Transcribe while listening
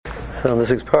So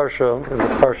this week's parsha is the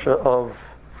parsha of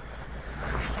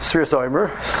Sfiras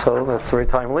Omer, so that's very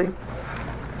timely.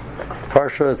 It's the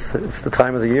parsha, it's the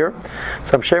time of the year.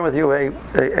 So I'm sharing with you a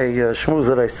shmooze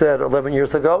that I said 11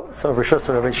 years ago. So Rosh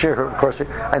Hashanah Rabbi Shir, of course,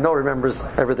 I know remembers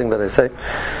everything that I say.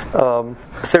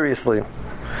 Seriously.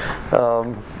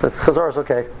 But Chazar is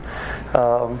okay.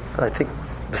 I think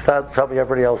Bestad, probably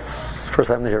everybody else, first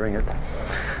time they're hearing it.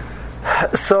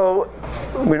 So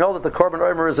we know that the Korban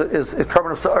Omer is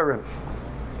Korban of Sa'arim.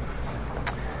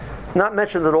 Not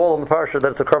mentioned at all in the parsha that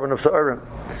it's a Korban of Sa'arim.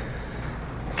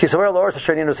 Kisaver Lord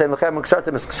Hashaninu saying Lechem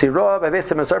Muksatim is Ksirah,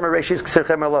 Bevesim is Omer Reshis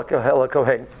Ksirchem Ela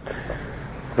Kohen.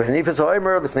 V'Hanifis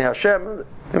Omer Lifnei Hashem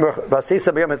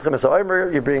Basisa B'Yom Etchem Es Omer.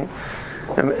 You bring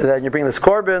this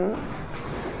Korban,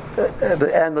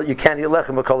 and you can't eat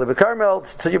lechem b'koli b'karmel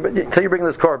till you bring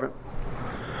this Korban.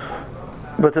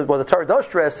 But what the Torah does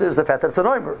stress is the fact that it's an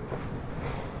omer.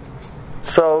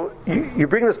 So you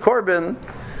bring this korban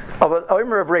of an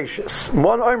omer of rashis,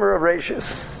 one omer of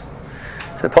rashis.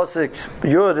 The pasuk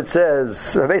Yud, it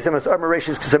says V'Veisim es omer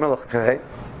rashis k'semelach kahei.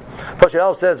 Pasuk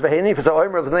Al says V'Hanif es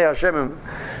omer l'nei Hashem.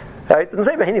 It doesn't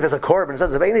say V'Hanif es a korban. It says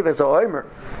V'Hanif es a omer.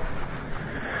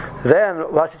 Then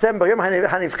V'Asitzem b'Yom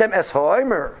Hanifchem es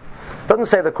ha'omer. It doesn't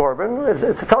say the korban.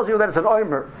 It tells you that it's an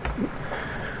omer.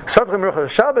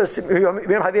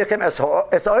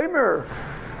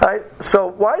 Right? So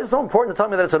why is it so important to tell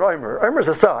me that it's an omer? Omer is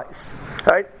a size.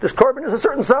 Right? This korban is a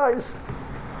certain size.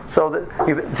 So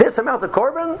this amount of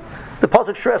korban, the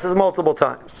pasuk stresses multiple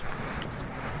times.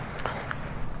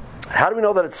 How do we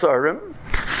know that it's Sa'arim?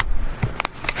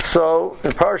 So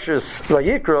in Parshas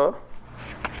Vayikra,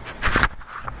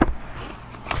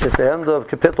 at the end of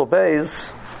Kapitel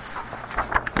Beis,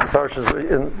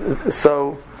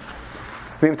 so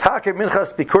if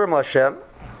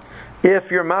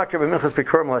you're makir b'minchas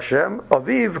bikurim l'Hashem,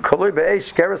 aviv kalui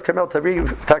be'esh geras kamel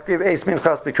takriv eis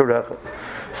minchas bikurecha.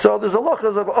 So there's a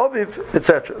lochas of aviv,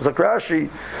 etc. It's like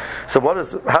Rashi. So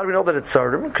how do we know that it's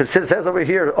Sa'arim? Because it says over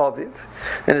here aviv,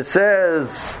 and it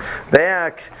says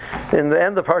back in the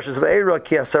end of Parshas V'Eira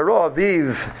ki asara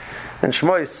aviv and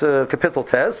Shmois Kapitel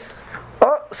Tes.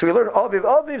 So we learn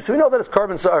aviv, so we know that it's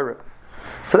Korban Sa'arim.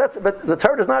 So but the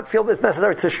Torah does not feel it's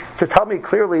necessary to tell me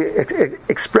clearly,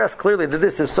 express clearly that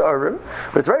this is Sa'arim,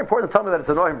 but it's very important to tell me that it's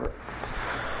an Omer.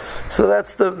 So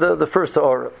that's the first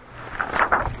Sa'arim.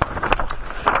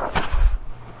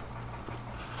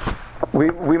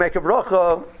 We make a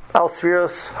bracha al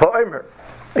Sfiras ha'omer.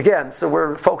 Again, so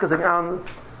we're focusing on,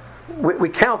 we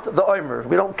count the Omer.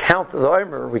 We don't count the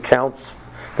Omer, we count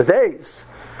the days.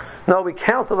 No, we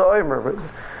count the Omer.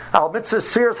 Al mitzvah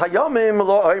Sfiras hayomim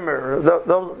lo omer.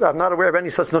 I'm not aware of any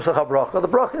such nusach habracha. The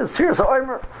bracha is Sfiras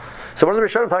ha'omer. So one of the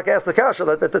Rishonim asked the kasha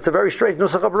that's a very strange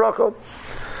nusach habracha.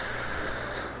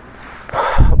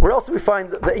 Where else do we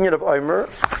find the inyan of omer?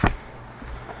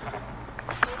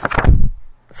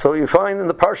 So you find in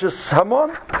the Parshas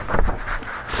Hamon.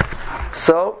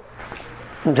 So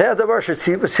they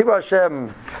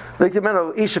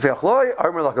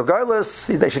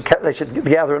should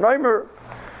gather an omer.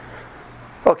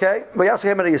 Okay, and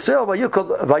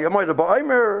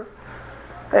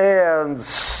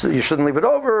you shouldn't leave it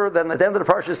over. Then at the end of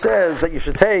the parsha says that you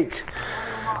should take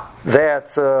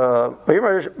that.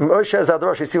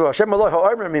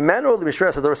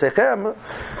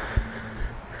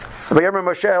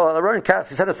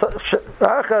 He said it's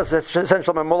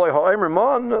essential.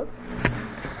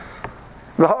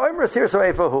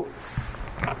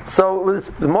 So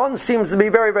the mon seems to be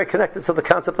very, very connected to the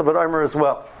concept of an omer as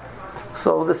well.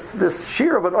 So this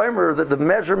shear of an omer, the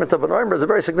measurement of an omer, is a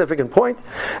very significant point,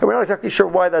 and we're not exactly sure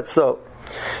why that's so.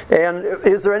 And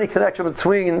is there any connection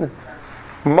between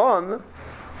mon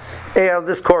and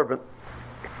this korban?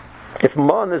 If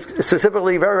mon is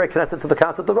specifically very, very connected to the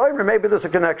concept of omer, maybe there's a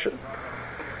connection.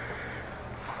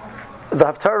 The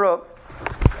Haftarah,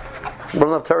 one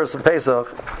of the Haftarahs of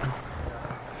Pesach,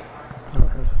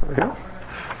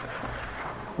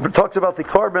 talks about the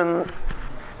korban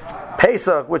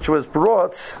Pesach, which was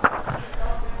brought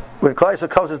when Klal Yisrael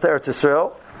comes to Eretz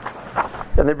Yisrael,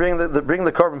 and they bring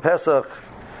the Korban Pesach.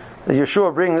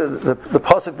 Yeshua the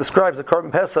pasuk describes the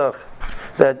Korban Pesach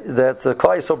that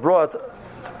Klal Yisrael brought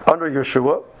under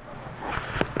Yeshua,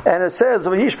 and it says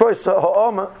that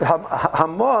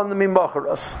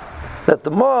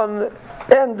the mon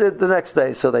ended the next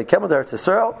day. So they came to Eretz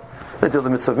Yisrael. They do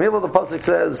the mitzvah milah. The pasuk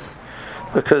says,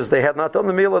 because they had not done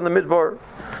the meal in the midbar,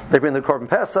 they bring the Korban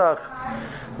Pesach.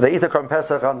 They eat the Korban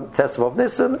Pesach on Tesvav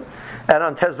Nisan, and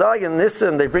on Tezayin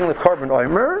Nisan they bring the Korban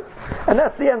Omer, and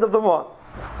that's the end of the mon.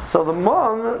 So the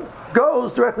mon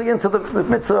goes directly into the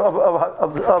mitzvah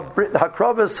of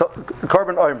Hakravis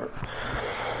Korban Omer.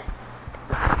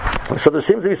 So there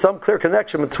seems to be some clear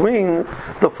connection between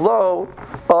the flow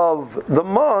of the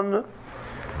mon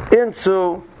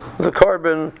into the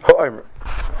carbon ha'omer.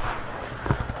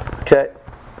 Okay.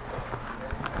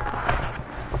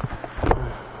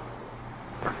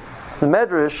 The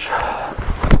Medrash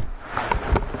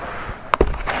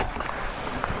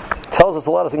tells us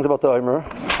a lot of things about the omer.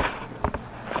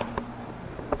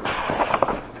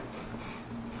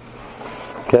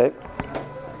 Okay.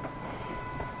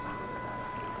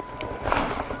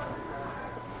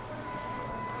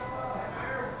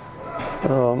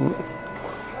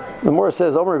 The Morah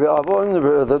says, Omer Rabbi Avon,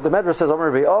 the Medrash says, Omer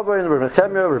Rabbi Avon, Rabbi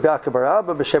Nechemia, Rabbi Akiva bar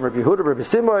Abba, B'Shem Rabbi Yehuda, Rabbi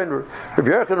Simon, Rabbi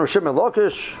Yechon, Rabbi Shimon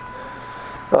Lakish.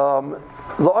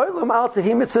 L'olam al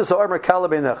tehi mitzvahs ha'omer kala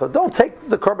beinecha. Don't take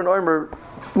the carbon omer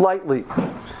lightly.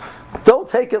 Don't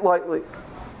take it lightly.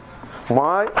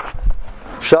 Why?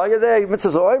 Shayadei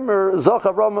mitzvahs ha'omer zoch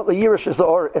Avram l'yirish is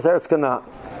Eretz Canaan.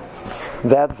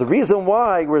 That the reason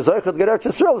why we're zochah to get Eretz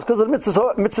Yisrael is because of the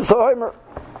mitzvahs ha'omer.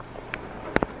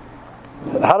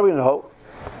 How do we know?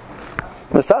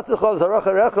 The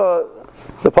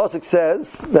pasuk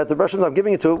says that the Russians are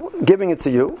giving it to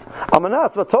you.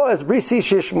 Amanat v'toes brisi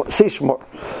sishmor,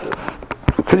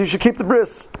 because you should keep the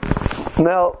bris.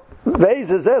 Now, veiz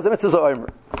is the mitzvah omer.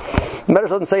 The Medrash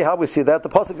doesn't say how we see that. The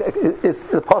pasuk is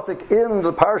the pasuk in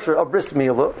the parsha of bris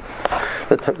milah.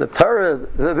 The Torah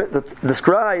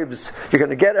describes you're going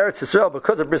to get Eretz Yisrael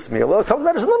because of bris milah. Comes the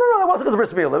Medrash says, no, it wasn't because of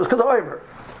bris milah. It was because of omer.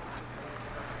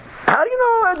 How do you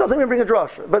know? It doesn't even bring a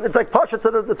drasha. But it's like pasha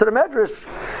to the Medrash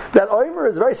that omer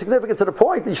is very significant to the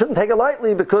point that you shouldn't take it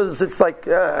lightly because it's like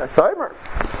it's omer.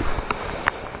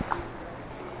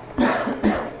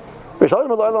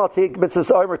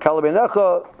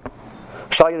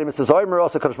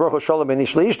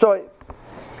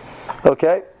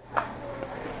 Okay.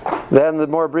 Then the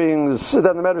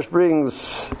Medrash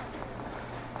brings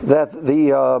that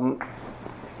the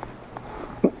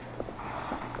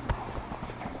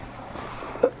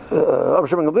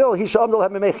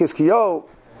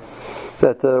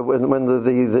that when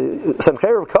the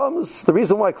Sancheiriv comes, the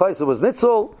reason why Klaisa was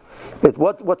Nitzel,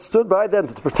 what stood by them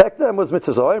to protect them was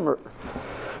Mitzvah Omer.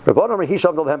 Rabbanon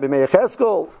Hisham Dal Hem B'Mei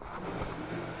Cheskel.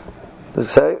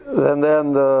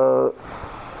 Then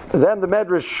the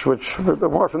Medrash, which we're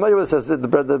more familiar with, says that the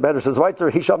Medrash says Weiter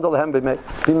Hisham Dal Hem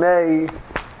B'Mei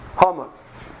Haman.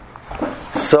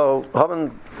 So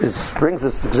Haman brings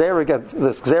this Gzeir against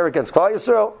Klal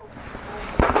Yisrael.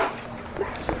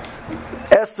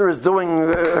 Esther is doing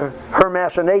her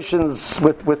machinations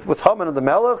with Haman and the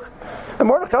Melech, and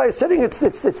Mordechai is sitting. It's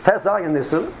Tezai and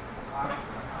Nisan.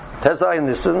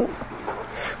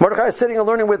 Mordechai is sitting and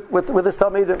learning with this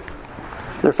Talmidim.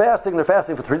 They're fasting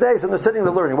for 3 days, and they're sitting.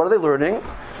 They're learning. What are they learning?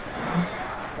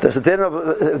 There's a dinner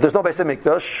of there's no Beis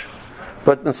Hamikdash,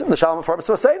 but the Shalom Farm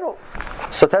Seinu.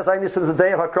 So Tezai Nisan is the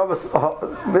day of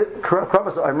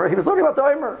Hakravas Omer. He was learning about the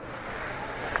Omer.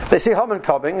 They see Haman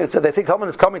coming. They think Haman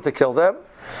is coming to kill them.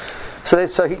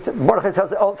 Mordechai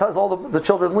tells all the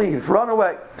children, leave, run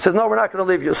away. He says, no, we're not going to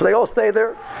leave you. So they all stay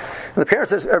there. And the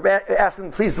parents are asking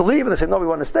them, please to leave. And they say, no, we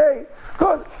want to stay.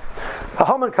 Good.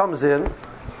 Haman comes in,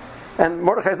 and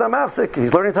Mordechai is not mafsik.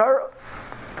 He's learning Torah.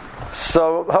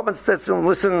 So Haman sits and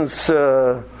listens.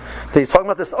 He's talking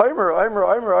about this Omer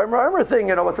thing.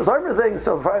 What's this Omer thing?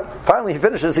 So finally he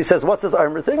finishes. He says, "What's this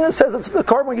Omer thing?" And it says it's the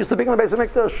carbon used to be in the Beis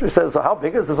Hamikdash. He says, so "How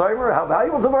big is this Omer? How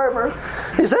valuable is the Omer?"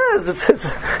 He says, "It's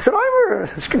an Omer.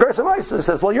 It's Gersa." He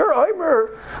says, "Well, your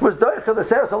Omer was Doicha the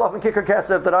Seres Alaf and Kikar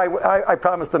Kesef that I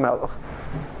promised the Melech."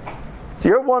 So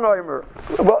you're one Omer.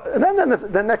 Well, and then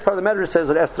the next part of the Medrash says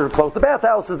that Esther closed the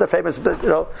bathhouse, is the famous,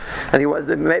 and he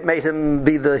made him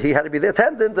he had to be the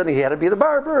attendant, and he had to be the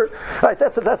barber. Right?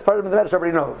 That's part of the Medrash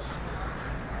everybody knows.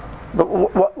 But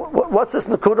what's this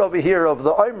nakud over here of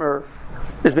the Omer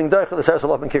is being doicha the Seres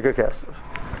Alaf and Kikar Kesef?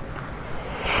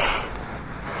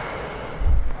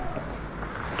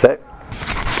 Okay.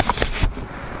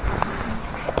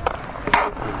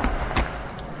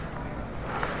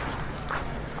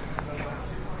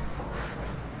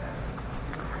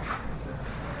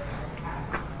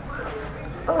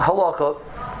 Halacha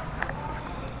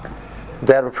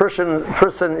that a person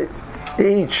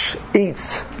eats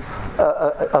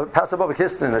a Passover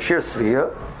kistin, a shir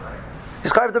svia,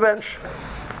 he's chayav the bench.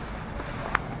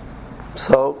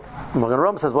 So Magen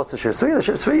Ram says, what's the shir svia? The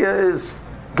shir svia is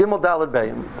gimel daled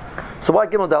bayim. So why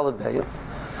gimel daled bayim?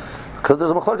 Because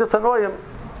there's a machlokes tanoim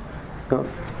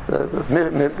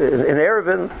in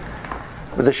Erevin.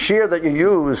 The shear that you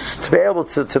use to be able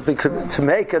to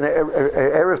make an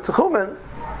erev techumen.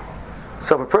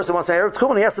 So if a person wants an erev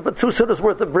techumen, he has to put 2 sudas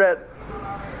worth of bread.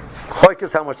 Choik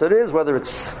is how much that is. Whether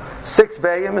it's 6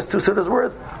 bayim is 2 sudas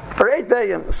worth, or 8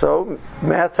 bayim. So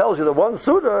math tells you that one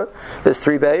suda is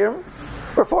 3 bayim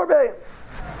or 4 bayim.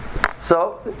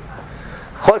 So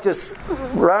Chalkus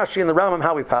Rashi and the Rambam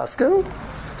how we paskin.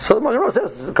 So the Magen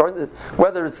says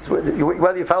whether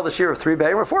you follow the share of 3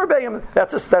 bayim or 4 bayim,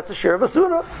 that's a share of a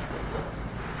suda.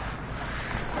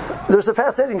 There's a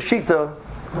fascinating shita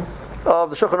of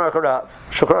the Shulchan Aruch Harav.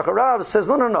 Shulchan Aruch Harav says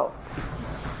no.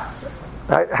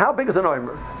 Right? How big is an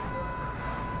oimer?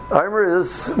 Omer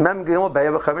is Mem Gimel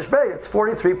Beya B'Chavish Beya. It's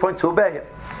 43.2 Beya.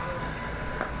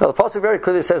 Now the pasuk very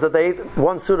clearly says that they ate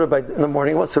one suda in the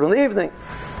morning, one suda in the evening.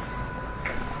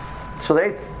 So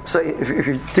if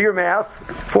you do your math,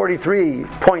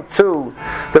 43.2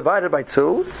 divided by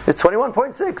 2 is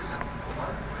 21.6.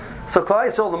 So Klal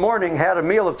Yisrael in the morning had a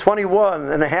meal of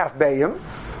 21.5 Beyim,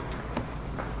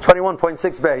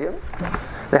 21.6 Beyim.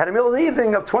 They had a meal in the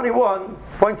evening of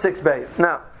 21.6 Beyim.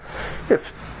 Now,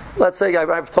 if let's say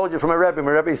I've told you from my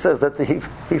Rebbe says that he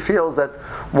feels that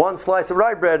one slice of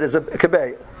rye bread is a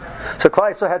kebay. So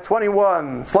Klal Yisrael had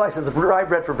 21 slices of rye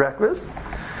bread for breakfast,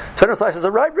 20 slices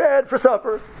of rye bread for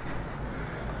supper.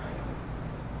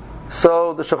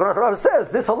 So the Shulchan Aruch says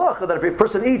this halacha that if a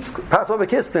person eats Passover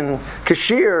Kistin,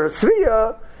 Kashir,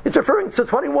 Svia, it's referring to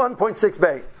 21.6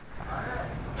 bay.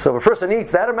 So if a person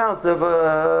eats that amount of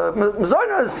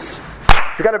mezainas,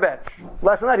 he's got a bench.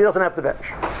 Less than that, he doesn't have to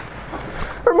bench.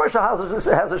 Or Moshe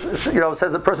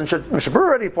says the person should, Mishabur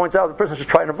already points out the person should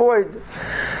try and avoid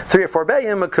 3 or 4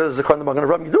 bayim because according to the Magen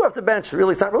Avraham, you do have to bench.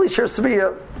 Really, it's not really shir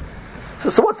Svia.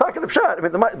 So what's talking about pshat? I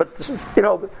mean, the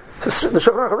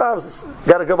Shulchan Aruch Rav's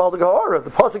got to give all the Gehara.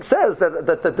 The pasuk says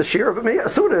that the shir of a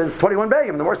suda is 21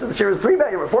 bayim. The worst of the shir is 3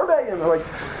 bayim or 4 bayim. Like,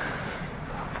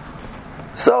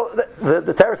 so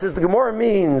the Torah says the Gemara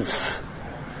means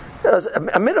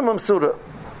a minimum suda,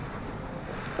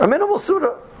 a minimal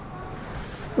suda,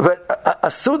 but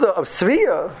a suda of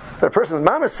svia, that a person's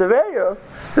mama's seveya,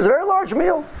 is a very large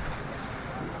meal.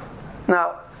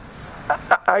 Now,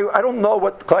 I don't know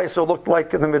what Klal Yisrael looked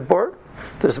like in the Midbar.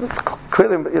 There's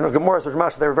clearly, Gemaras or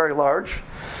Rashi, they were very large.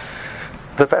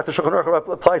 The fact that Shulchan Aruch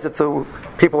applies it to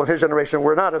people in his generation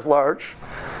were not as large.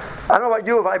 I don't know about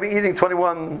you, if I'd be eating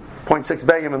 21.6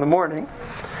 bayim in the morning,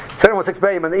 21.6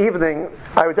 bayim in the evening,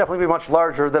 I would definitely be much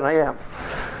larger than I am.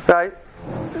 Right?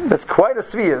 That's quite a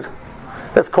sviyah.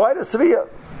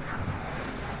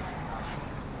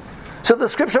 So the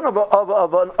description of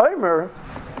an omer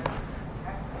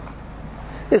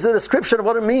is a description of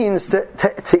what it means to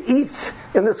eat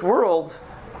in this world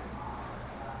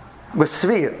with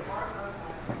sviyah.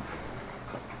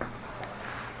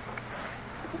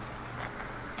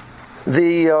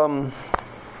 The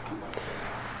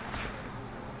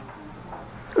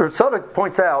Tzadok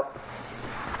points out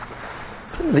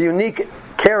the unique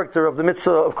character of the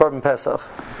mitzvah of Korban Pesach.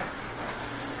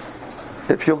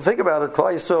 If you'll think about it,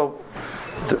 Klal Yisrael,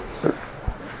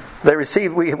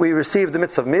 we received the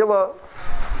mitzvah of Milah,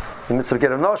 the mitzvah of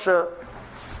Ger Anosha.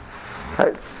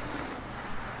 Right?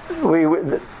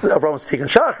 Avram's Tikkun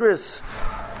Shachris.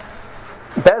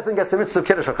 Bezdin gets the mitzvah of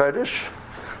Kiddush HaKodesh.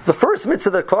 The first mitzvah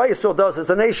that Klal Yisrael does as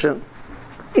a nation,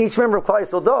 each member of Klal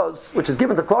Yisrael does, which is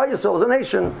given to Klal Yisrael as a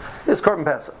nation, is Korban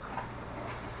Pesach.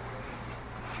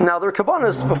 Now there are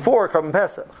Kabbanas before Korban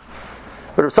Pesach,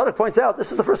 but Rav Tzadok points out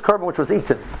this is the first Korban which was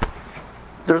eaten.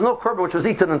 There's no Korban which was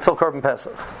eaten until Korban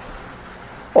Pesach.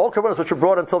 All Korbanos which were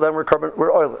brought until then were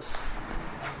oilless.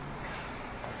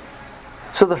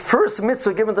 So the first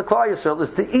mitzvah given to Klal Yisrael is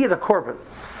to eat a Korban.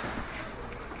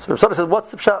 So Rav Tzadok says,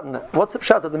 what's the pshat in that? What's the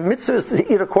pshat that the mitzvah is to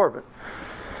eat a Korban?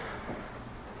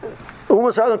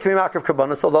 Umas Adam can be makriv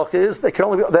kabbanas. The halacha is they can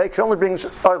only bring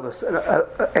oilus.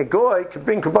 A goy can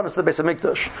bring kabbanas to the Beis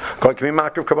Hamikdash. A goy can be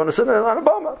makriv kabbanas on a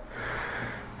bama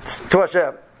to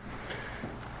Hashem,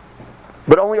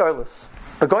 but only oilus.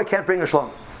 A goy can't bring a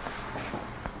shlom.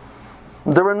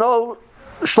 There were no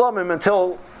shlomim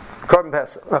until Korban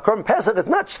Pesach. Now Korban Pesach is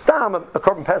not stam a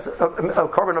Korban Pesach, a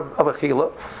Korban of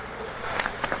achila.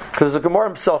 Because the Gemara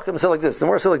Pesachim said like this. The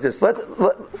Gemara said like this.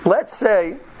 Let's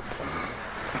say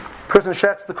person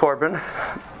shets the korban,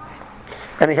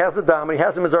 and he has the dam, and he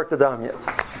hasn't mizarked the dam yet.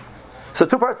 So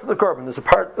two parts of the korban. There's a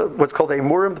part, what's called a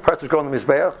murim, the parts which go on the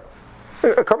mizbeach,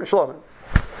 a korban shalom.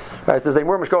 Right? There's a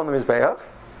murim which go on the mizbeach,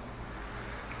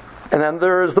 and then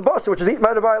there's the basar, which is eaten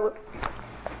by the violet.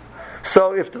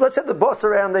 So if let's say the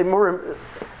basar and the murim,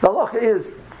 the halacha is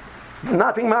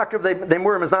not being makiv. The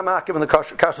murim is not makiv in the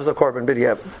kashas of korban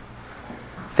b'diavad.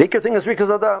 The ikar thing is because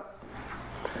of that.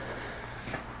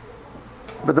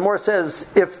 But the Gemara says,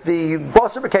 if the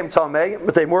basar became tamei,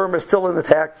 but the murim is still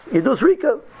intact, you do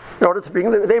zrika. In order to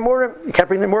bring the murim, you can't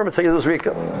bring the murim until you do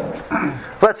zrika.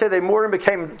 Let's say the murim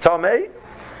became tamei,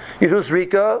 you do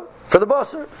zrika for the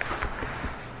basar.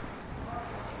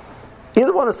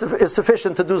 Either one is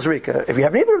sufficient to do zrika. If you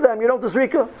have neither of them, you don't do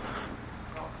zrika.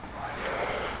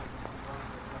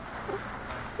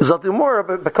 Zatimura,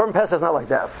 but Korban Pesach is not like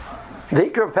that. The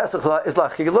Ikar of Pesach is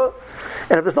lachila,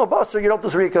 and if there's no basar, you don't do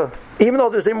zrika, even though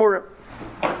there's imura,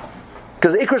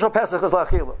 because the Ikar of Pesach is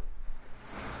lachila.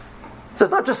 So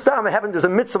it's not just stam having. There's a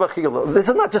mitzvah achila. This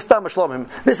is not just stam shlomim.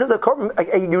 This is a korban,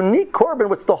 a unique korban,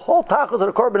 which the whole tachos of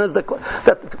the korban is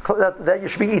that you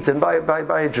should be eaten by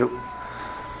a Jew.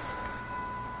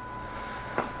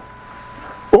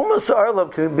 Umas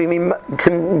arlav can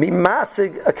be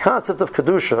massig a concept of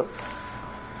kedusha.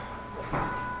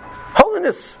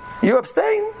 Holiness. You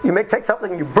abstain. You take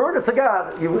something and you burn it to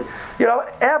God. You know,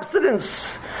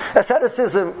 abstinence,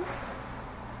 asceticism.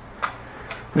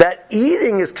 That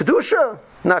eating is kedusha,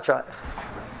 not shaykh.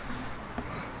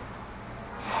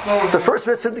 The first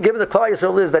mitzvah given the Klal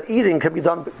Yisrael is that eating can be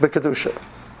done by kedusha.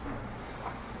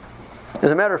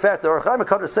 As a matter of fact, the Ohr HaChaim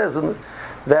HaKadosh says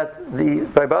that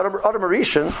by Adam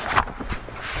Arishan,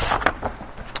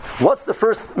 what's the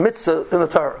first mitzvah in the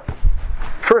Torah?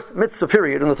 First mitzvah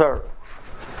period in the Torah.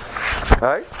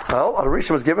 Right? Well,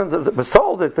 Arishan was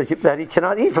told that he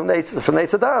cannot eat from the Eitz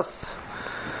Hadas.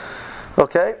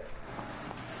 Okay.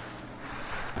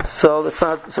 So it's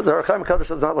not. So the Ohr HaChaim HaKadosh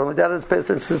is not only that. It's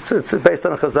based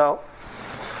on a Chazal.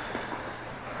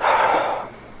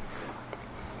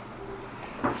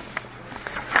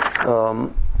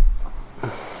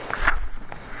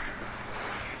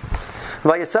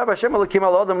 Vayetzav Hashem Elokim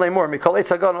al Adam leimor mikol eitz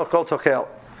hagan ochol tochel.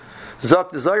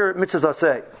 Zok desire mitzvah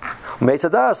asay.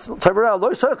 Meitzadas taberah lo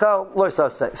yisachal lo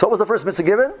yisasay. So what was the first mitzvah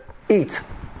given? Eat.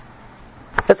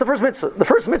 That's the first mitzvah. The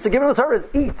first mitzvah given in the Torah is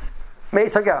eat.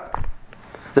 Meitz hagan.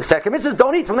 The second mitzvah is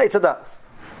don't eat from the Eitz Hadas.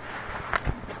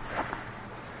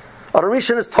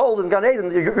 Arishan is told in Gan Eden,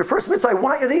 your first mitzvah, I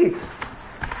want you to eat.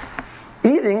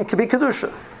 Eating can be kedusha.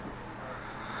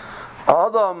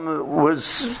 Adam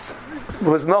was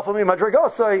nafami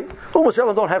madrigosai. Umas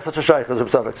Yisrael don't have such a shaykh as the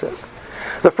Tzaddik says.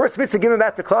 The first mitzvah given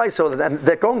back to Klal Yisrael, and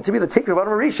they're going to be the tikkun of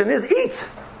Adam Arishan is eat.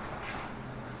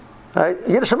 Right?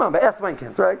 Yiddish Shemam, es mein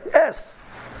Kind, right? Es.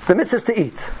 The mitzvah is to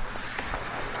eat.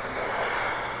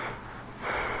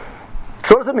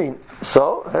 So what does it mean?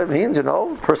 So it means,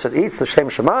 person eats the Shem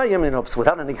Shemayim,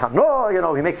 without any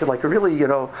hano, he makes it like really,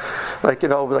 like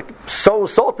so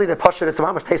salty that Pasha it's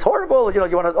mamash tastes horrible, you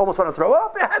almost want to throw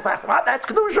up. That's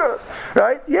kedusha,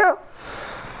 right? Yeah.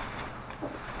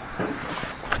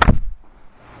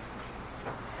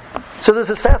 So there's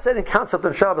this fascinating concept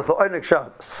in Shabbos called Einik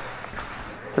Shabbos.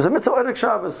 There's a mitzvah Einik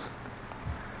Shabbos.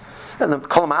 And the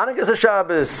Kol Ma'anik is a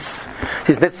Shabbos.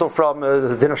 He's nitzel from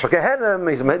the Din of Shekehenim.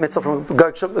 He's nitzel from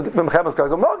Mechemes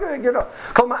Gog Magog.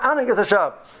 Kol Ma'anik is a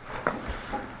Shabbos.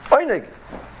 Einig.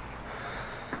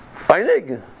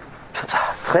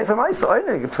 Chayv Ha'maisa.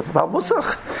 Einig. Bal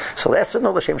Musach. So that's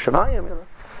no the Shem Shemayim.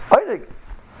 Einig.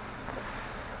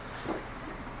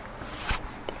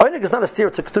 Einig is not a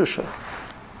steer to Kedusha.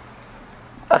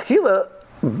 Achila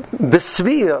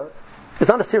Besviya is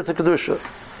not a steer to Kedusha.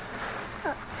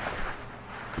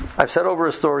 I've said over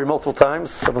a story multiple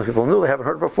times. Some people knew, they haven't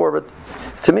heard it before, but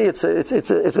to me it's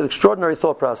an extraordinary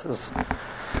thought process.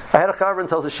 I had a chaver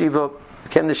tells a shiva,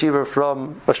 came to shiva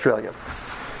from Australia.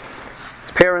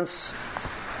 His parents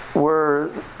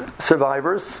were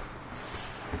survivors.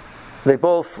 They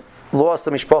both lost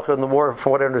the mishpacha in the war,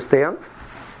 from what I understand.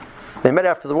 They met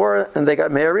after the war and they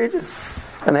got married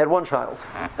and they had one child.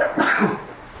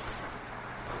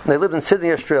 They lived in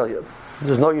Sydney, Australia.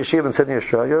 There's no yeshiva in Sydney,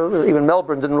 Australia. Even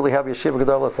Melbourne didn't really have yeshiva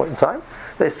gadol at that point in time.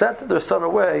 They sent their son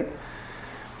away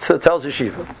to Telz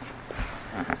Yeshiva.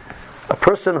 A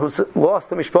person who's lost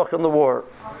the mishpacha in the war.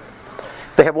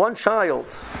 They have one child,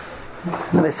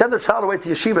 and they send their child away to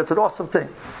yeshiva. It's an awesome thing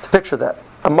to picture that.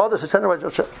 A mother should send her away to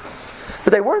yeshiva.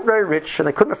 But they weren't very rich, and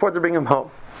they couldn't afford to bring him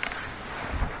home.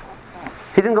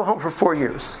 He didn't go home for 4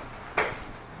 years.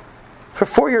 For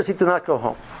 4 years, he did not go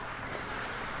home.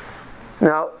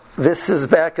 Now, this is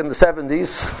back in the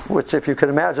 70s, which if you can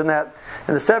imagine that,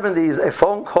 in the 70s, a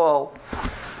phone call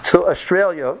to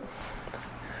Australia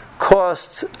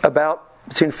cost about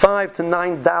between $5 to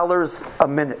 $9 a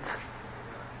minute.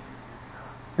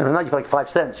 Not like 5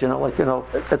 cents,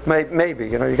 it maybe,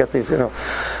 you get these,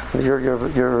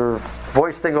 your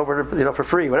voice thing over, for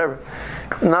free, whatever.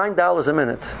 $9 a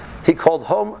minute. He called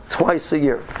home twice a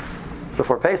year,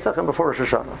 before Pesach and before Rosh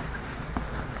Hashanah.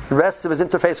 The rest of his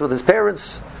interface with his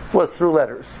parents was through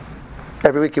letters.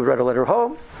 Every week he would write a letter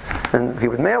home, and he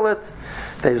would mail it.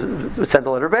 They would send a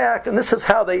letter back, and this is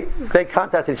how they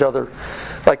contact each other.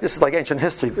 Like this is like ancient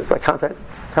history, by conversation,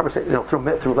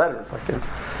 through letters.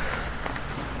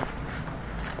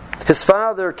 His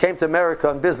father came to America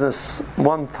on business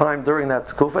one time during that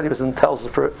kufa, and he was in Tel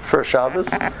Aviv for Shabbos.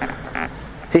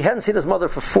 He hadn't seen his mother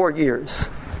for 4 years.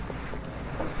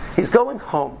 He's going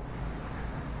home.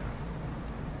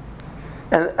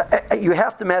 And you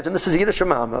have to imagine, this is Yiddish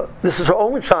mama. This is her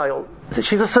only child.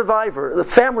 She's a survivor. The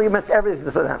family meant everything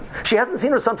to them. She hasn't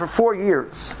seen her son for 4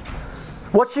 years.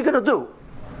 What's she going to do?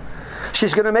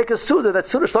 She's going to make a Suda that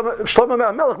Suda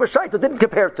Shlomo Melech B'Shaita didn't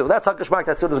compare to. That's how Geshmak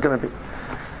that Suda is going to be.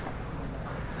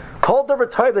 Called the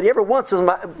Rebbe that he ever once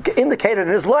indicated in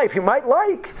his life he might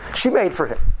like, she made for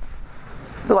him.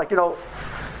 Like,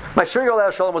 my Shrigar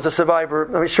Leah Shalom was a survivor.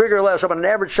 My Shrigar Leah Shalom, on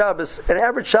an average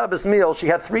Shabbos meal, she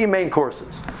had 3 main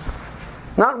courses.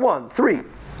 Not 1, 3.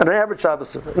 On an average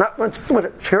Shabbos. Not when she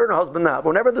and her husband now. But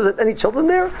whenever there's any children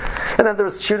there, and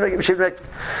then she'd make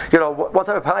one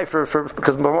type of pie for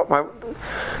because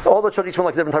all the children each one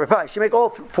like a different type of pie. She'd make all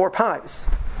 4 pies.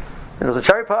 And there was a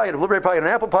cherry pie, and a blueberry pie, and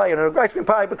an apple pie, and an ice cream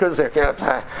pie because a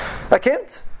kind.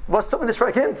 What's doing this for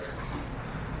a kind?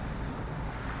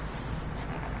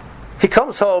 He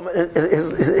comes home, and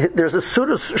there's a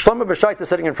Suda Shlomo B'Shaita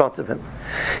sitting in front of him.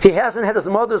 He hasn't had his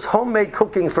mother's homemade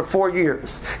cooking for 4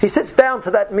 years. He sits down to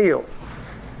that meal.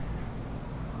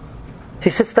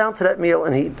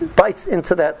 And he bites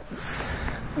into that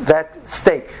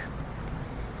steak.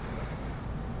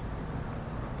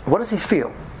 What does he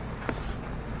feel?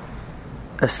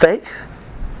 A steak?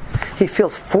 He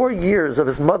feels 4 years of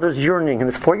his mother's yearning and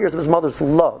his 4 years of his mother's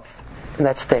love in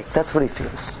that steak. That's what he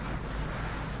feels.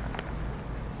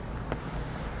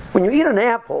 When you eat an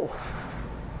apple,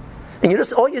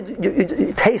 and all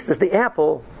you taste is the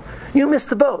apple, you miss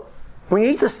the boat. When you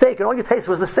eat the steak and all you taste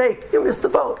was the steak, you miss the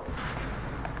boat.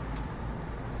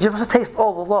 You're supposed to taste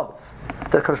all the love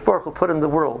that HaKadosh Baruch Hu put in the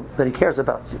world, that He cares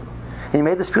about you. And He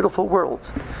made this beautiful world,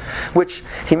 which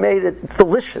He made it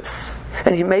delicious,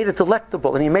 and He made it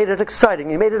delectable, and He made it exciting,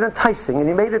 He made it enticing, and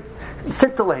He made it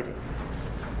scintillating.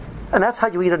 And that's how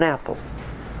you eat an apple.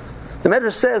 The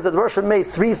Medrash says that the Rosh made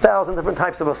 3,000 different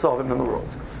types of asovim in the world.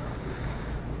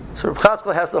 So Reb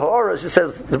Chazkel has the Ha'ara. She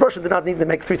says the Rosh did not need to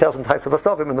make 3,000 types of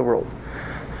asovim in the world.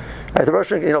 The Rosh,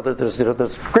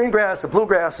 there's green grass, and blue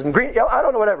grass, and green. I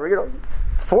don't know, whatever.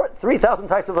 3,000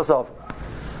 types of asovim.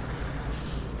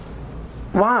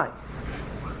 Why?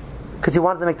 Because He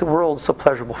wanted to make the world so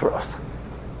pleasurable for us.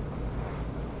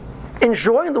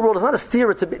 Enjoying the world is not a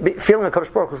steer to be feeling a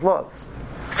Kadosh Baruch Hu's love,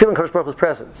 feeling Kadosh Baruch Hu's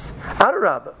presence.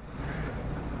 Adarabah.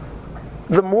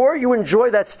 The more you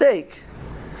enjoy that steak,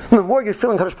 the more you're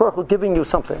feeling Kadosh Baruch Hu giving you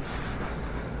something.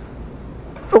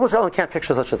 Almost I can't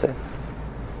picture such a thing.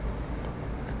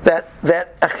 That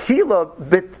achila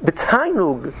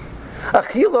b'tainug,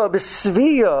 achila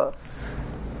b'sviya,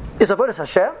 is avodas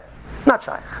Hashem? Not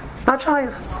shaykh.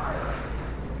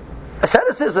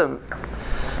 Asceticism,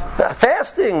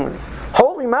 fasting,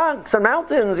 holy monks and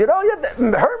mountains,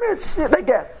 hermits, they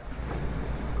get.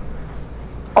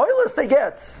 Oilers, they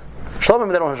get. Shalom,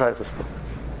 they don't have shaykhs.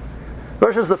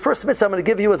 Versus the first mitzvah I'm going to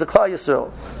give you as a Klal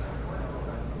Yisrael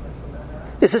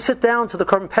is to sit down to the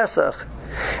Korban Pesach.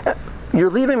 You're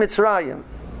leaving Mitzrayim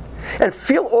and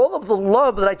feel all of the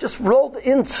love that I just rolled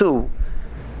into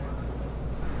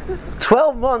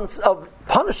 12 months of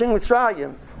punishing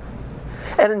Mitzrayim,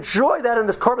 and enjoy that in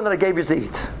this korban that I gave you to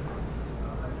eat.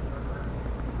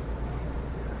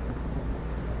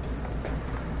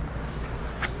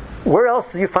 Where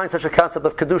else do you find such a concept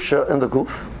of kedusha in the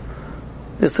guf?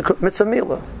 Is the mitzvah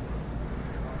milah.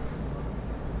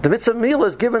 The mitzvah milah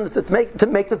is given to make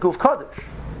the guf kaddish.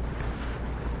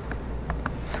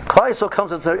 Klal Yisrael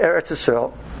comes into Eretz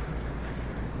Yisrael,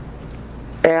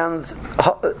 and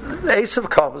Esav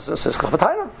comes and says,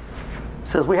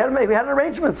 says we had an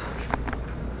arrangement.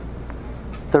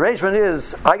 The arrangement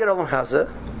is I get Olam Hazeh,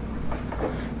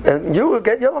 and you will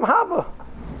get Yolam Haba.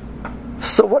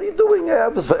 So what are you doing?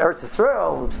 It was for Eretz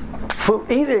Yisrael, food,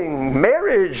 eating,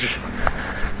 marriage.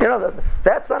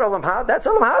 That's not Olam Haba. That's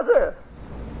Olam Hazeh.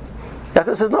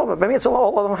 Yaakov says no, but maybe it's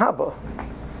all Olam Haba.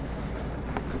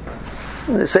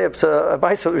 They say it's a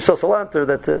Ba'isa Salanter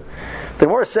that the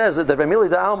Gemara says that B'mili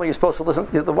D'Alma you're supposed to listen.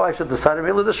 The wife should decide.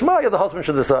 B'mili D'Shmaya the husband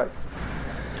should decide.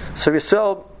 So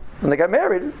Yisrael, when they got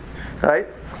married, right?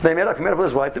 They met up with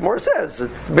his wife. The Gemara says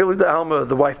it's B'mili D'Alma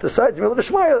the wife decides. B'mili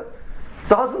D'Shmaya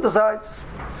the husband decides.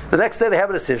 The next day they have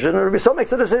a decision. Rabbi Yisrael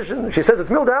makes a decision. She says it's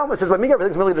Mil D'Alma. Says by me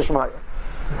everything's Mili D'Shmaya.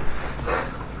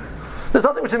 There's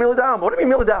nothing which is Mili D'Alma. What do you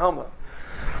mean Mili D'Alma?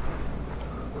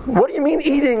 What do you mean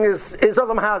eating is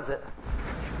Olam Hazeh?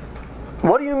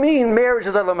 What do you mean marriage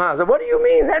is Olam Hazeh? What do you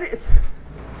mean?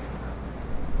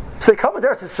 So they come to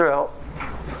Eretz Yisrael,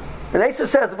 and Esav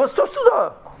says, "What's to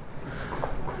do?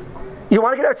 You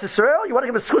want to get Eretz Yisrael? You want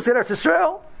to get a schus in Eretz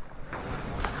Yisrael?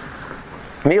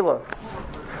 Mila,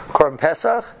 Korban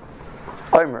Pesach,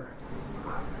 Omer.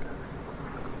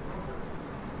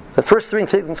 The first three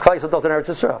things Klal Yisrael does in Eretz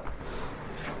Yisrael.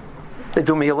 They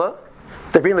do Mila,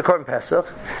 they bring the Korban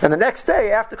Pesach, and the next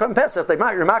day after Korban Pesach, they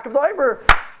remark of the Omer,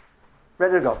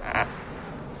 ready to go.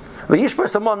 V'yishbar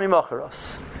samon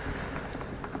mimacharos.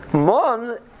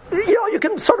 Mon, you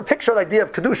can sort of picture the idea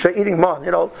of Kedusha eating mon,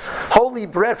 holy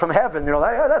bread from heaven,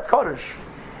 that's Kodesh.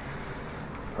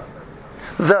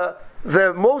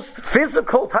 The most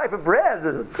physical type of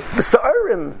bread,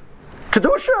 Sa'arim,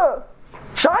 Kedusha,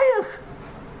 Shayach.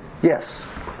 Yes.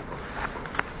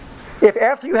 If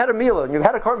after you had a Mila and you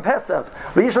had a Korban Pesach,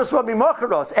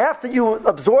 after you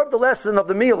absorb the lesson of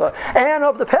the Mila and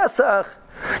of the Pesach,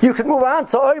 you can move on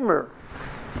to Omer.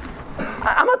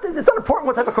 It's not important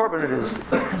what type of Korban it is.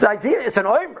 The idea, it's an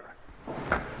Omer.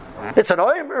 It's an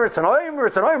Omer, it's an Omer,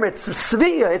 it's an Omer. It's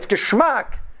Svia, it's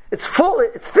Geschmack. It's full,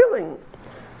 it's filling.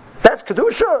 That's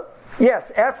Kedusha?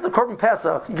 Yes, after the Korban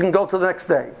Pesach, you can go to the next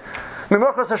day.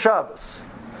 Mimachas HaShabbos.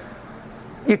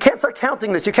 You can't start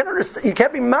counting this. You can't understand. You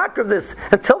can't be mocked of this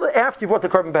until after you brought the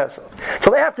Korban Pesach.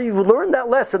 Until after you've learned that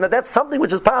lesson, that's something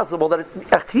which is possible. That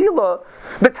Achila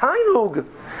B'tainug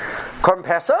Korban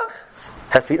Pesach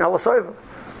has to be eaten ala soiva.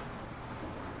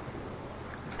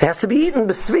 It has to be eaten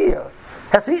b'svia. It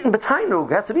has to be eaten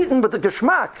b'tainug. It has to be eaten with the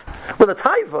geschmack, with a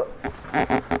taiva.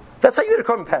 That's how you eat a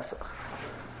Korban Pesach.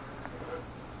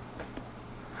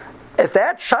 If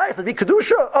that shaykh to be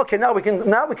kedusha, okay, now we can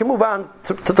move on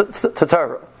to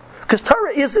Torah, because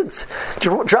Torah isn't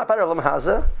drop out of Olam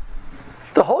Hazeh.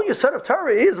 The whole yesod of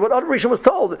Torah is what Adam Rishon was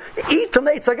told: eat from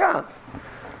the Eitz Hagan.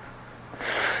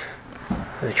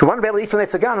 If you want to be able to eat from the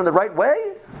Eitz Hagan in the right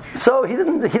way, so he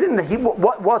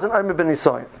wasn't Omer ben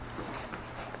Nisayon.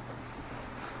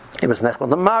 It was Nechman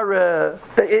Lamara.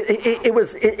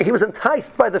 He was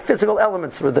enticed by the physical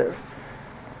elements that were there.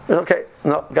 Okay,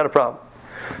 no, got a problem.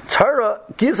 Torah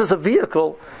gives us a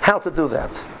vehicle how to do that.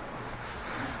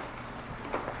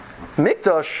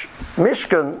 Mikdash,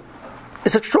 Mishkan,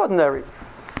 is extraordinary.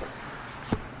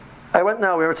 We went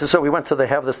to, they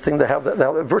have this thing, they have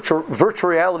a virtual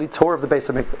reality tour of the Beis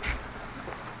HaMikdash.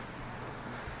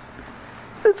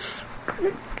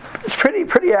 It's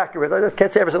pretty accurate. I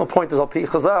can't say every single point is al pi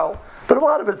Chazal, but a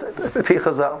lot of it's pi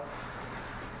Chazal.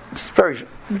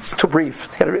 It's too brief.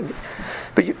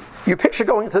 But you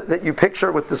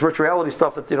picture with this virtual reality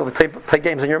stuff that they play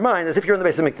games in your mind as if you're in the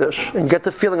Beis HaMikdash and you get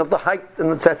the feeling of the height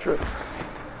and etc.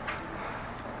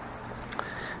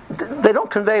 They don't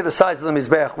convey the size of the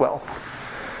Mizbeach well.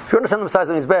 If you understand the size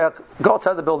of the Mizbeach, go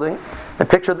outside the building and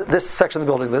picture this section of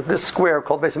the building, this square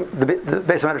called the Beis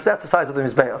HaMikdash. That's the size of the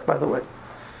Mizbeach, by the way.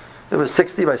 It was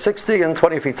 60 by 60 and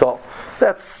 20 feet tall.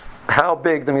 That's how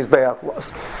big the Mizbeach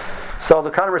was. So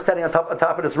the Kohanim were standing on top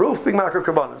of this roof, being Makar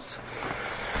Karbanos.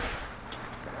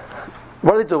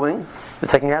 What are they doing? They're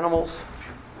taking animals.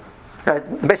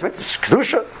 Basically,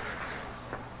 Kedusha.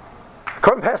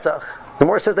 Korban Pesach. The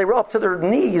Gemara says they were up to their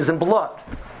knees in blood.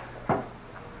 You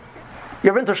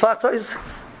ever been to Shlachtos?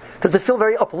 Does it feel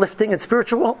very uplifting and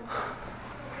spiritual?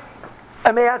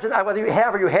 Imagine, whether you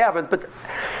have or you haven't, but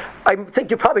I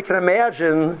think you probably can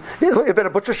imagine, you've been in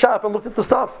a butcher shop and looked at the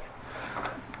stuff.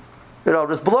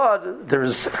 There's blood,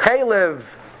 there's chaylev.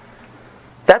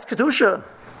 That's Kedusha.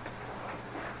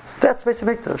 That's Beis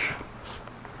HaMikdash.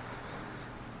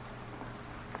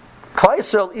 Klal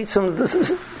Yisrael eats some.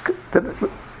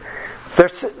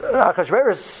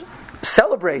 Achashverosh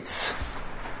celebrates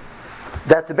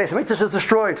that the Beis HaMikdash is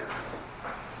destroyed.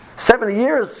 70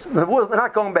 years, they're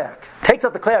not going back. Takes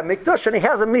out the Klei HaMikdash and he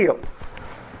has a meal.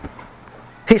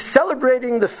 He's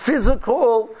celebrating the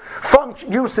physical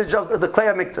usage of the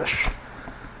Klei HaMikdash.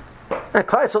 And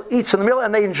Klal Yisrael eats from the meal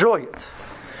and they enjoy it.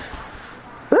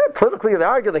 Politically, they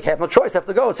argue they have no choice. They have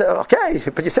to go and say, okay,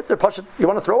 but you sit there, you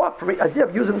want to throw up for the idea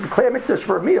of using the Klei HaMikdash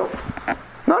for a meal.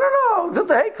 No. Don't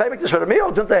they hate Klei HaMikdash for a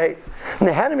meal? Don't they hate?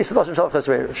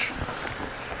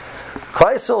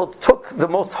 Klal Yisrael took the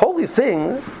most holy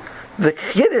thing, the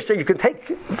Kiddush that you can take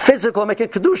physical and make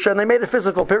it Kedusha, and they made it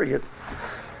physical, period.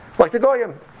 Like the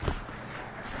Goyim.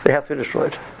 They have to be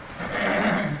destroyed.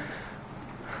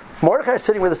 Mordechai is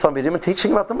sitting with his Talmidim and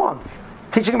teaching about the Mon.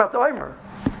 Teaching about the Omer.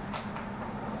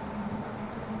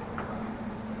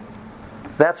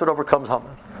 That's what overcomes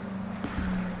Haman.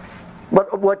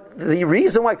 But what the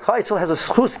reason why Klal Yisrael has a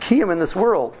schus kiyum in this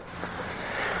world,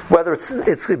 whether it's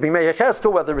b'mei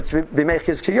Yechezkel, whether it's b'mei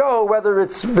Chizkiyo, whether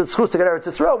it's the schus to get Eretz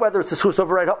Yisrael, whether it's the schus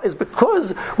over right, is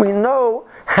because we know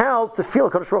how to feel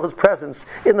Kadosh Baruch Hu's presence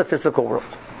in the physical world.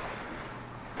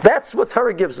 That's what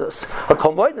Torah gives us. A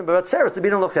kol moedim b'batzeres to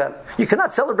be look at. You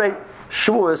cannot celebrate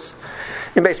Shavuos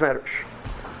in Beis Medrash.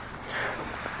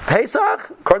 Pesach,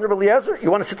 according to Eliezer,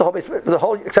 you want to sit the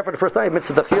whole, except for the first night,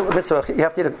 mitzvah, you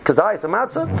have to eat a kazayis, a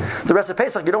matzah. The rest of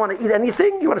Pesach, you don't want to eat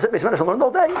anything. You want to sit Beis Medrash and learn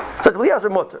all day. So Eliezer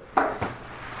mutter.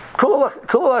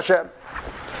 Kulul Hashem.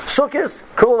 Sukkos,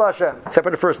 Kulul Hashem, except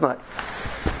for the first night.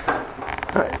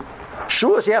 All right.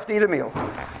 Shavuos, you have to eat a meal.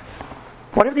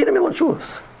 Why do you have to eat a meal on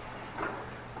Shavuos?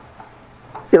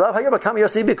 Out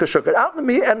in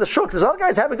the and the shuk, there's other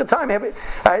guys having a good time. Right?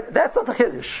 That's not the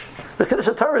chiddush. The chiddush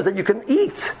of Torah is that you can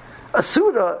eat a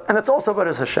suda, and it's also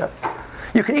Avodas Hashem.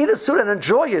 You can eat a suda and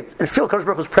enjoy it and feel Kadosh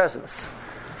Baruch Hu's presence.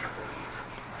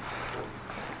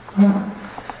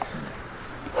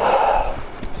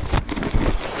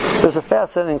 There's a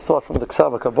fascinating thought from the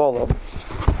Ksava Kabbalah.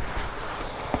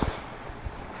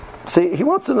 See, he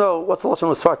wants to know what's the lashon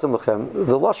of Sfartim Lechem.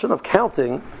 The lashon of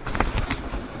counting.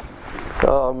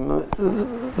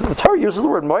 The Torah uses the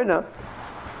word moina,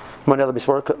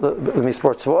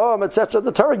 etc.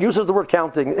 The Torah uses the word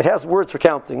counting. It has words for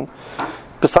counting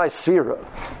besides svira.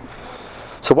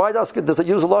 So why does it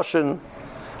use a lashon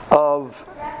of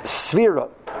svira?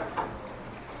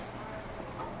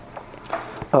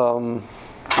 So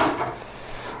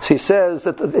he says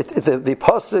that the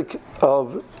pasuk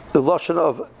of the lashon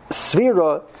of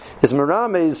svira is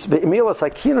merames be'emilas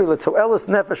hakinu l'toelas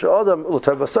nefesh adam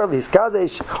l'tovasar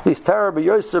l'hiskadesh l'histar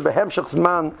be'yoser behemshach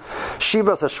zman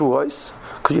shivas hashuos.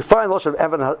 Because you find the lashon of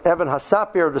Evan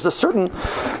Hasapir, there's a certain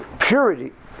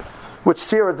purity which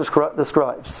svira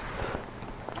describes.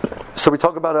 So we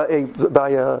talk about a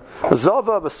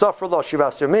zava b'safra lo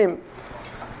shivas yamim.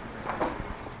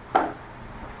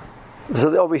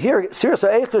 So over here, Sirius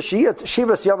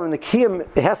Shivas Yom and the Kiyam,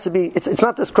 it has to be. It's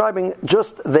not describing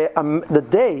just the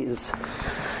days.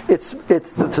 It's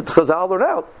Chazal learn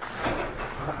out.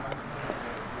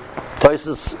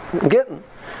 Taisus Gittin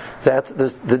that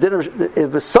the dinner.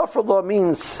 If a suffer law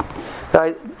means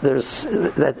that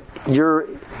you're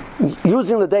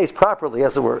using the days properly,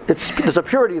 as it were. There's a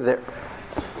purity there.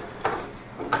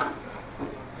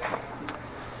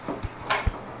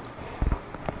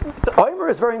 The Omer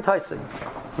is very enticing.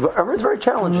 The Omer is very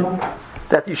challenging.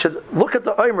 That you should look at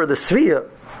the Omer, the Svia,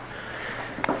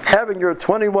 having your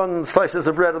 21 slices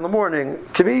of bread in the morning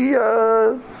can be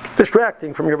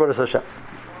distracting from your Avodas Hashem.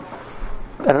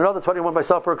 And another 21 by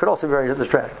supper could also be very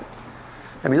distracting.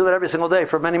 And you do that every single day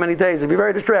for many, many days, you'd be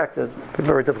very distracted. It'd be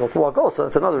very difficult to walk also.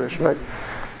 That's another issue, right?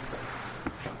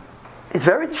 It's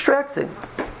very distracting.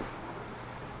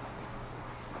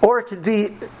 Or it could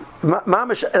be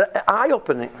mamish,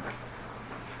 eye-opening.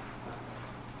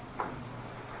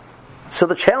 So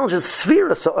the challenge is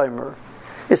Svira Sa'omer,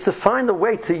 is to find a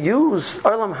way to use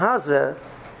Olam Hazeh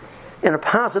in a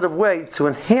positive way to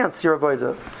enhance your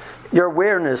avodah, your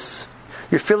awareness,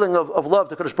 your feeling of love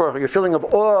to Kadosh Baruch Hu, your feeling of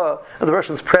awe of the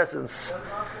Russian's presence,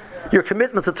 your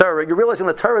commitment to Torah. You're realizing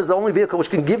that Torah is the only vehicle which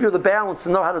can give you the balance to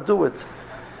know how to do it.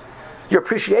 Your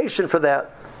appreciation for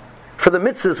that, for the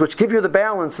mitzvahs which give you the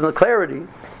balance and the clarity,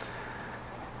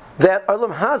 that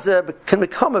Olam Hazeh can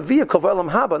become a vehicle of Olam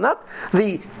Haba, not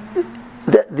the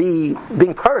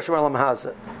being parish of Olam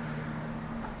Hazeh.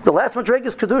 The last madrega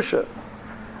is Kedusha.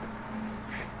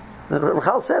 And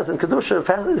Rachel says in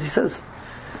Kedusha, he says,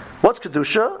 what's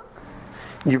Kedusha?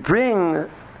 You bring,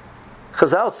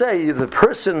 Chazal say, the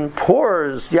person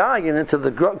pours yayin into the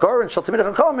Goren Shal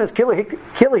Tamid HaChacham, is kila,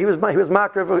 he was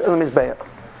makar of the Mizbeach.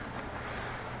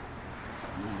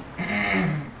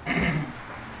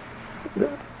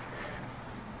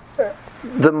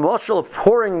 The mashal of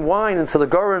pouring wine into the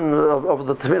Goren of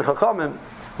the Tamid HaChachamim,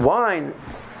 wine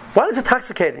is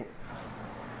intoxicating.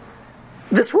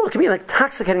 This world can be an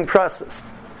intoxicating process.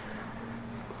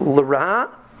 L'ra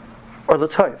or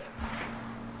l'toiv.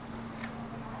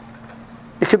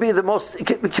 It could be the most. It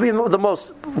could be the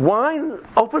most. Wine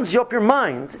opens you up your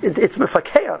mind. It's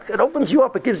mefakeach. It opens you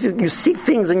up. It gives you. You see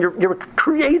things, and you're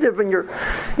creative, and you're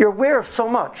aware of so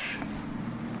much.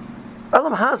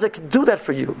 Olam Hazeh can do that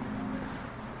for you,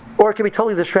 or it can be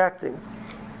totally distracting.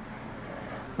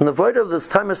 And the void of this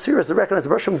time of series to recognize that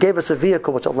Hashem gave us a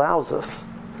vehicle which allows us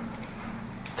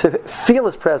to feel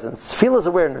His presence, feel His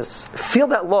awareness, feel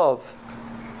that love,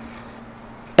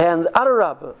 and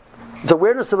Adarabah. The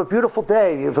awareness of a beautiful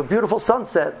day, of a beautiful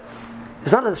sunset,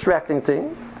 is not a distracting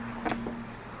thing.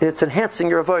 It's enhancing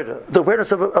your avodah. The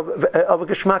awareness of a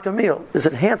geshmak meal is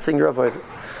enhancing your avodah.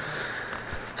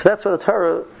 So that's why the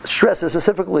Torah stresses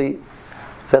specifically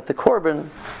that the korban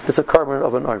is a korban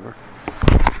of an omer.